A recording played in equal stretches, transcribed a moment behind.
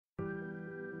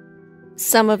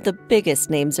Some of the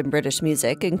biggest names in British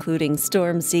music, including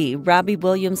Stormzy, Robbie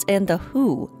Williams, and The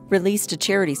Who, released a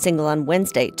charity single on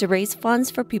Wednesday to raise funds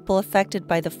for people affected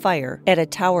by the fire at a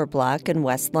tower block in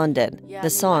West London. The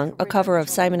song, a cover of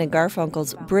Simon and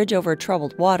Garfunkel's Bridge Over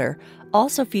Troubled Water,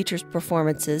 also features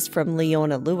performances from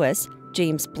Leona Lewis,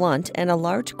 James Blunt, and a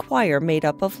large choir made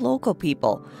up of local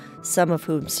people, some of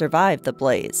whom survived the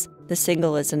blaze. The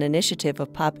single is an initiative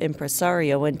of pop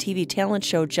impresario and TV talent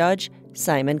show judge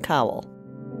Simon Cowell.